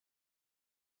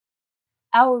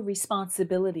Our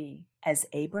Responsibility as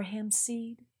Abraham's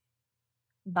Seed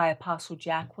by Apostle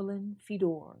Jacqueline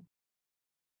Fedor.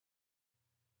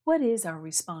 What is our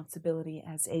responsibility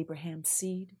as Abraham's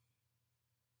seed?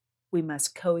 We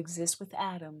must coexist with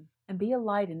Adam and be a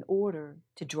light in order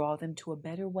to draw them to a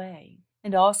better way,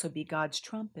 and also be God's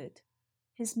trumpet,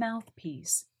 his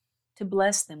mouthpiece, to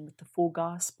bless them with the full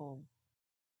gospel.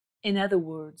 In other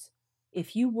words,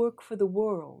 if you work for the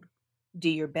world, do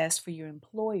your best for your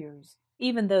employers,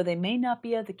 even though they may not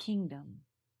be of the kingdom.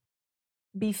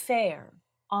 Be fair,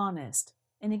 honest,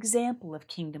 an example of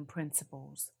kingdom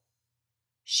principles.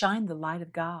 Shine the light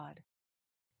of God.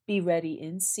 Be ready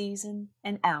in season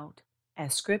and out,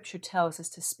 as Scripture tells us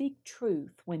to speak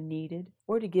truth when needed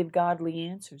or to give godly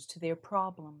answers to their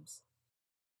problems.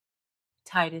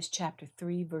 Titus chapter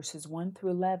 3 verses 1 through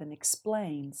 11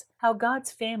 explains how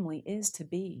God's family is to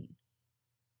be.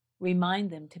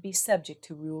 Remind them to be subject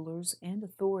to rulers and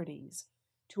authorities,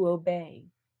 to obey,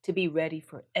 to be ready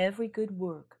for every good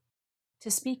work,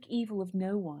 to speak evil of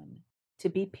no one, to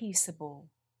be peaceable,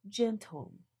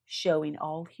 gentle, showing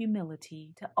all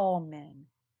humility to all men.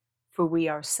 For we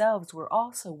ourselves were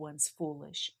also once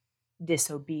foolish,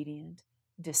 disobedient,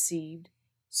 deceived,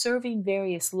 serving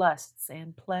various lusts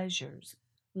and pleasures,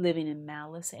 living in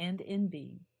malice and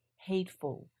envy,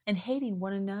 hateful, and hating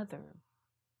one another.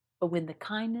 But when the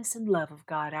kindness and love of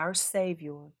God our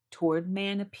Savior toward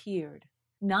man appeared,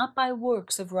 not by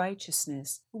works of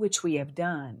righteousness which we have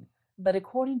done, but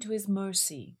according to his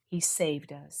mercy he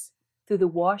saved us, through the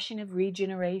washing of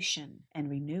regeneration and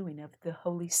renewing of the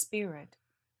Holy Spirit,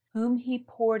 whom he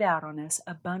poured out on us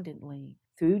abundantly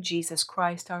through Jesus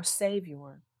Christ our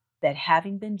Savior, that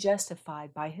having been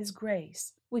justified by his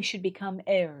grace, we should become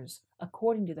heirs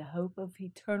according to the hope of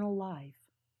eternal life.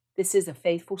 This is a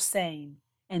faithful saying,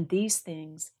 and these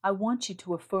things I want you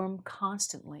to affirm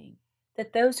constantly,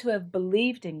 that those who have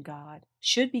believed in God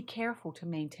should be careful to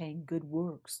maintain good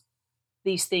works.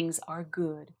 These things are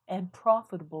good and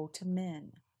profitable to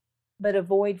men. But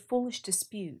avoid foolish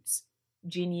disputes,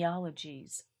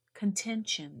 genealogies,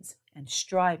 contentions, and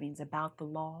strivings about the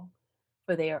law,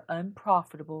 for they are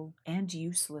unprofitable and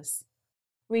useless.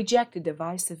 Reject a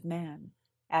divisive man,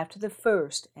 after the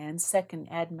first and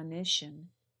second admonition,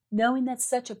 knowing that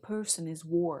such a person is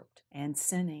warped and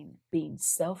sinning, being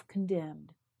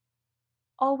self-condemned.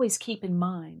 Always keep in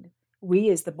mind, we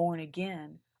as the born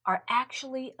again are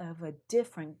actually of a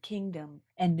different kingdom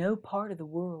and no part of the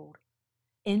world.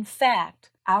 In fact,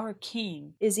 our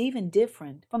king is even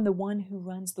different from the one who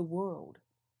runs the world.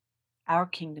 Our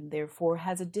kingdom, therefore,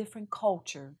 has a different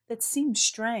culture that seems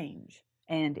strange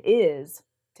and is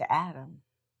to Adam.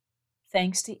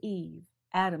 Thanks to Eve,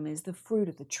 Adam is the fruit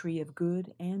of the tree of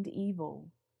good and evil.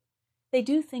 They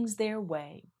do things their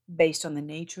way, based on the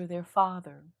nature of their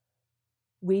father.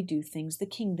 We do things the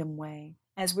kingdom way,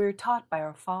 as we are taught by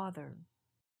our Father.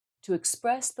 To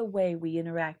express the way we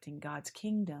interact in God's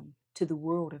kingdom to the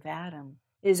world of Adam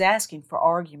is asking for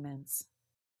arguments.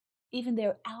 Even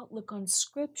their outlook on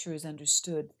Scripture is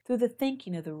understood through the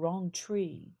thinking of the wrong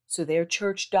tree, so their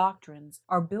church doctrines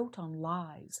are built on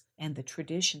lies and the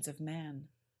traditions of men.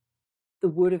 The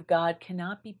Word of God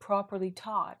cannot be properly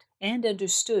taught and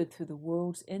understood through the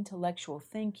world's intellectual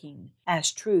thinking,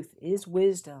 as truth is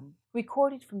wisdom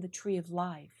recorded from the tree of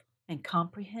life and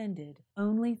comprehended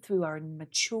only through our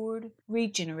matured,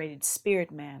 regenerated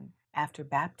spirit man after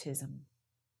baptism.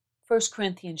 1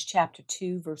 Corinthians chapter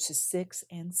 2, verses 6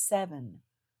 and 7.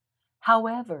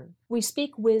 However, we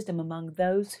speak wisdom among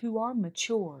those who are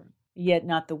mature, yet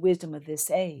not the wisdom of this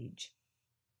age,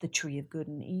 the tree of good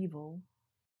and evil,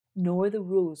 nor the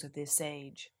rulers of this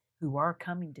age, who are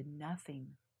coming to nothing.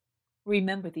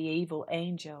 Remember the evil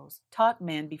angels taught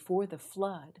man before the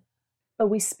flood. But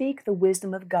we speak the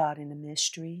wisdom of God in a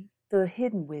mystery, the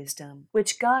hidden wisdom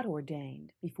which God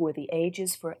ordained before the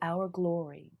ages for our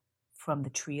glory, from the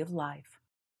tree of life.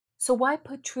 So why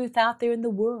put truth out there in the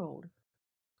world?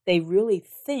 They really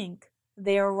think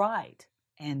they are right,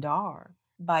 and are,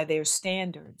 by their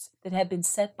standards that have been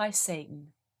set by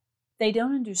Satan. They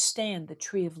don't understand the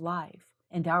tree of life,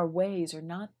 and our ways are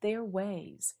not their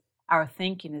ways. Our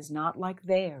thinking is not like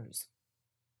theirs.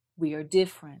 We are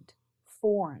different,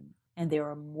 foreign, and there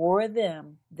are more of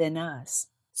them than us.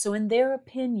 So in their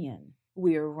opinion,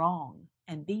 we are wrong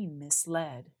and being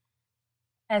misled.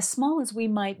 As small as we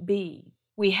might be,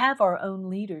 we have our own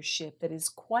leadership that is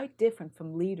quite different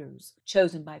from leaders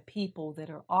chosen by people that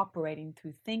are operating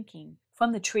through thinking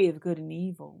from the tree of good and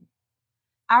evil.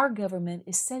 Our government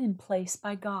is set in place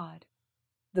by God.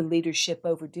 The leadership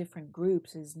over different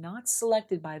groups is not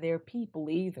selected by their people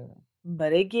either,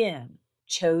 but again,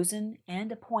 chosen and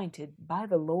appointed by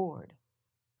the Lord.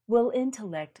 Will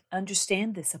intellect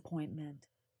understand this appointment?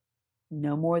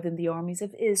 No more than the armies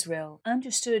of Israel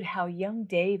understood how young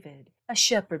David, a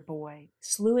shepherd boy,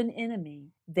 slew an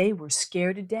enemy they were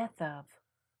scared to death of.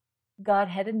 God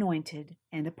had anointed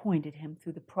and appointed him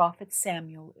through the prophet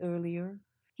Samuel earlier.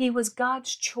 He was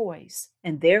God's choice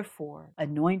and therefore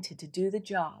anointed to do the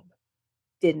job.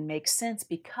 Didn't make sense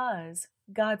because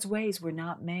God's ways were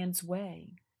not man's way.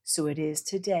 So it is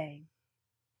today.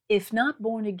 If not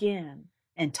born again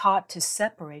and taught to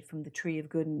separate from the tree of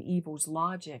good and evil's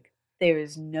logic, there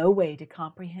is no way to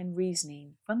comprehend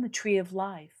reasoning from the tree of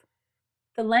life.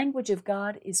 The language of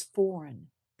God is foreign.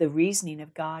 The reasoning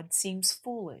of God seems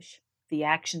foolish. The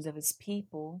actions of his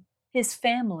people, his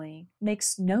family,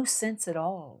 makes no sense at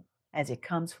all, as it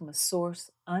comes from a source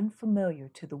unfamiliar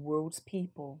to the world's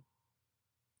people.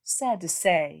 Sad to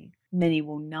say, many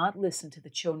will not listen to the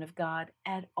children of God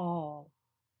at all.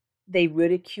 They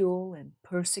ridicule and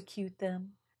persecute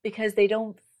them because they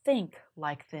don't think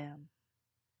like them.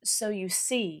 So you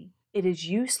see, it is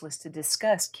useless to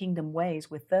discuss kingdom ways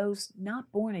with those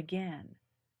not born again.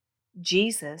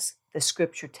 Jesus, the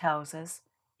scripture tells us,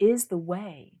 is the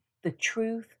way, the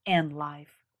truth, and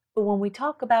life. But when we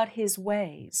talk about his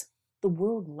ways, the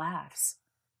world laughs.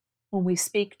 When we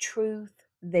speak truth,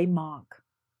 they mock.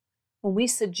 When we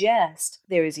suggest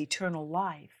there is eternal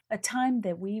life, a time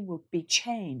that we will be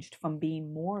changed from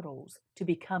being mortals to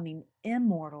becoming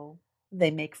immortal,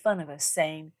 they make fun of us,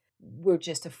 saying, we're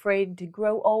just afraid to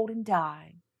grow old and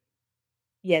die.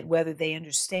 Yet whether they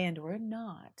understand or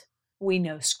not, we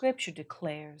know Scripture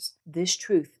declares this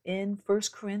truth in 1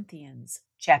 Corinthians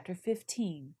chapter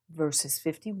 15, verses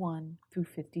 51 through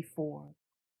 54.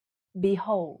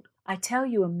 Behold, I tell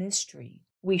you a mystery.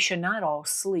 We shall not all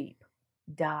sleep,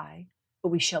 die, but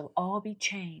we shall all be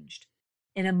changed.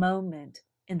 In a moment,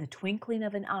 in the twinkling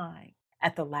of an eye,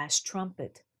 at the last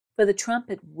trumpet. For the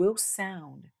trumpet will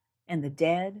sound, and the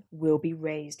dead will be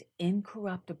raised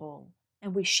incorruptible,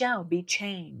 and we shall be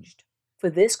changed. For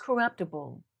this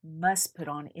corruptible must put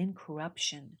on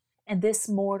incorruption, and this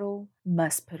mortal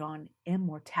must put on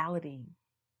immortality.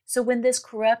 So when this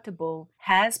corruptible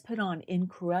has put on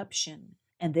incorruption,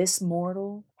 and this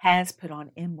mortal has put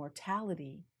on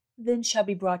immortality, then shall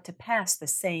be brought to pass the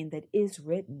saying that is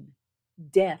written,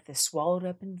 Death is swallowed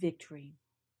up in victory.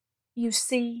 You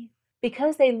see,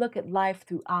 because they look at life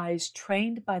through eyes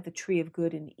trained by the tree of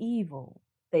good and evil,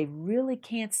 they really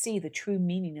can't see the true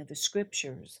meaning of the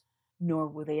scriptures, nor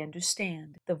will they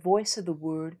understand the voice of the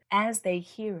word as they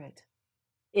hear it.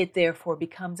 It therefore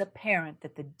becomes apparent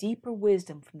that the deeper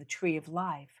wisdom from the tree of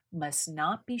life must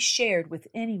not be shared with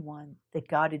anyone that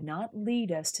God did not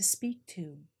lead us to speak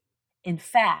to. In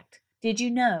fact, did you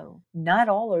know not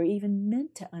all are even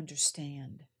meant to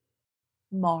understand?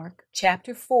 Mark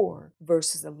chapter 4,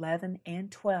 verses 11 and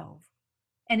 12.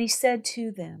 And he said to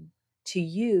them, To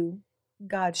you,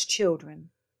 God's children,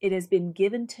 it has been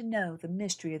given to know the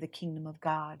mystery of the kingdom of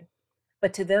God.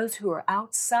 But to those who are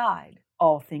outside,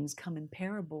 all things come in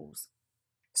parables,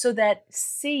 so that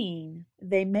seeing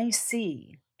they may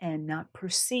see and not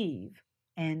perceive,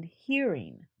 and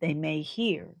hearing they may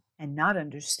hear and not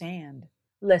understand,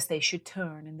 lest they should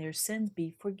turn and their sins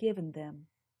be forgiven them.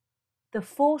 The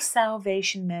full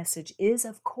salvation message is,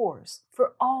 of course,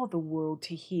 for all the world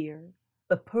to hear.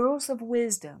 But pearls of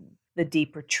wisdom, the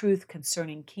deeper truth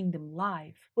concerning kingdom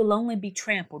life, will only be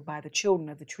trampled by the children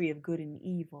of the tree of good and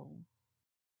evil.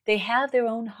 They have their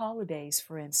own holidays,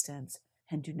 for instance,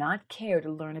 and do not care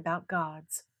to learn about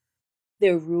God's.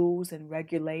 Their rules and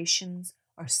regulations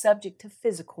are subject to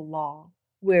physical law,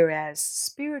 whereas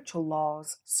spiritual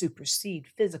laws supersede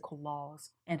physical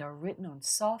laws and are written on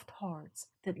soft hearts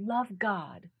that love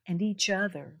God and each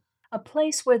other, a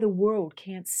place where the world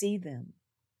can't see them.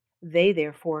 They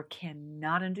therefore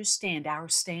cannot understand our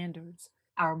standards,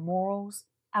 our morals,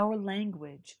 our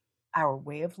language, our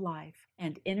way of life,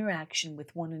 and interaction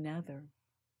with one another.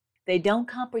 They don't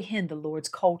comprehend the Lord's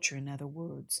culture, in other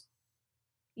words.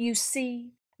 You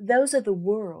see, those of the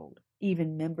world,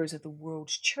 even members of the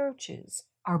world's churches,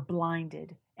 are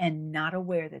blinded and not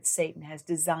aware that Satan has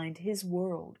designed his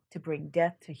world to bring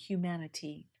death to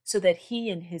humanity so that he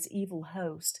and his evil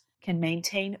host can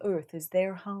maintain earth as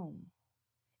their home.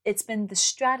 It's been the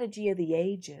strategy of the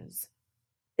ages.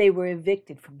 They were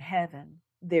evicted from heaven,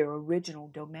 their original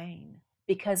domain,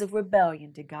 because of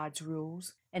rebellion to God's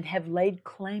rules and have laid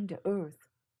claim to earth.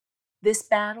 This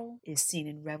battle is seen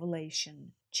in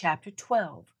Revelation chapter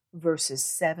 12, verses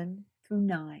 7 through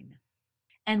 9.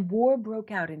 And war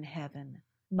broke out in heaven.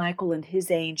 Michael and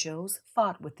his angels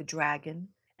fought with the dragon,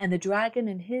 and the dragon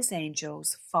and his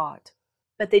angels fought,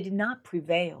 but they did not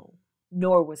prevail.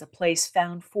 nor was a place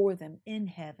found for them in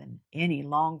heaven any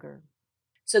longer.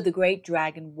 So the great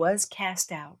dragon was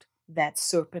cast out, that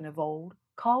serpent of old,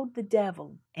 called the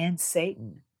devil and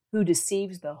Satan, who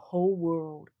deceives the whole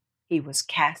world. He was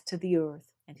cast to the earth,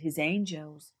 and his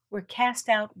angels were cast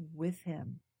out with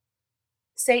him.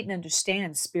 Satan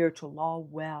understands spiritual law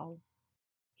well.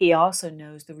 He also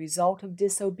knows the result of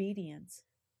disobedience.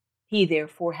 He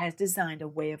therefore has designed a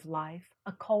way of life,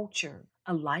 a culture,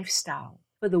 a lifestyle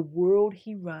for the world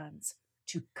he runs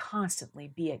to constantly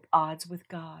be at odds with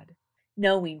God,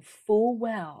 knowing full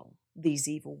well these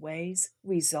evil ways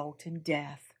result in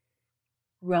death.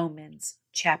 Romans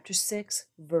chapter 6,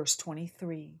 verse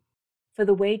 23. For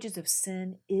the wages of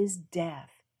sin is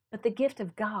death, but the gift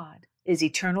of God is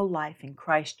eternal life in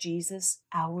Christ Jesus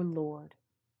our Lord.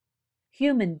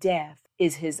 Human death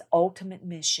is his ultimate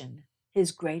mission,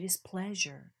 his greatest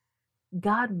pleasure.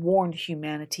 God warned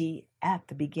humanity at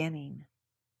the beginning.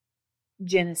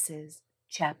 Genesis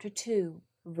chapter 2,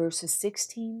 verses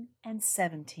 16 and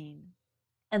 17.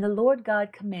 And the Lord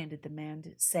God commanded the man,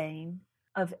 saying,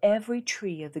 Of every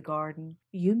tree of the garden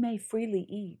you may freely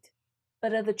eat,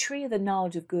 but of the tree of the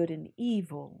knowledge of good and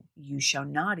evil you shall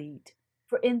not eat,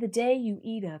 for in the day you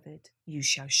eat of it you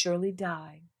shall surely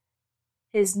die.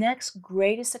 His next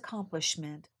greatest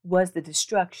accomplishment was the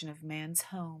destruction of man's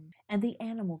home and the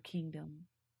animal kingdom.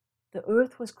 The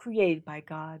earth was created by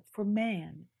God for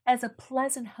man as a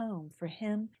pleasant home for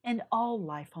him and all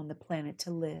life on the planet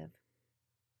to live.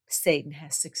 Satan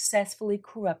has successfully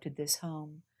corrupted this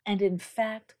home, and in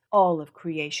fact, all of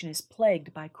creation is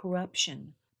plagued by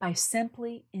corruption, by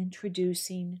simply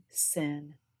introducing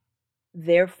sin.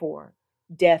 Therefore,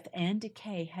 death and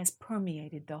decay has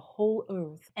permeated the whole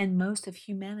earth, and most of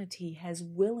humanity has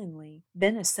willingly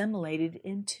been assimilated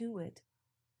into it.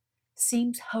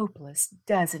 Seems hopeless,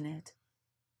 doesn't it?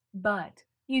 But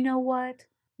you know what?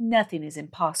 Nothing is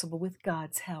impossible with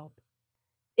God's help.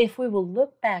 If we will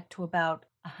look back to about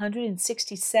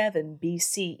 167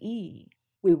 BCE,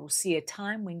 we will see a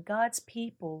time when God's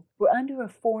people were under a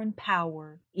foreign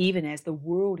power, even as the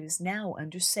world is now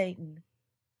under Satan.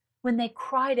 When they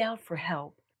cried out for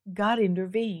help, God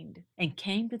intervened and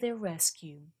came to their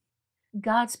rescue.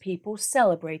 God's people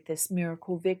celebrate this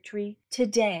miracle victory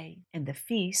today in the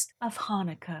Feast of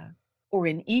Hanukkah, or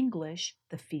in English,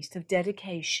 the Feast of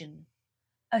Dedication.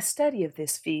 A study of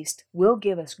this feast will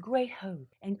give us great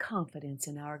hope and confidence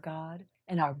in our God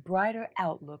and our brighter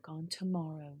outlook on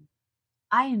tomorrow.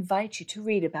 I invite you to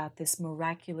read about this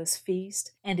miraculous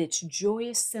feast and its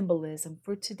joyous symbolism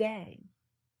for today.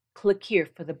 Click here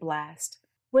for the blast.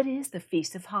 What is the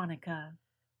Feast of Hanukkah?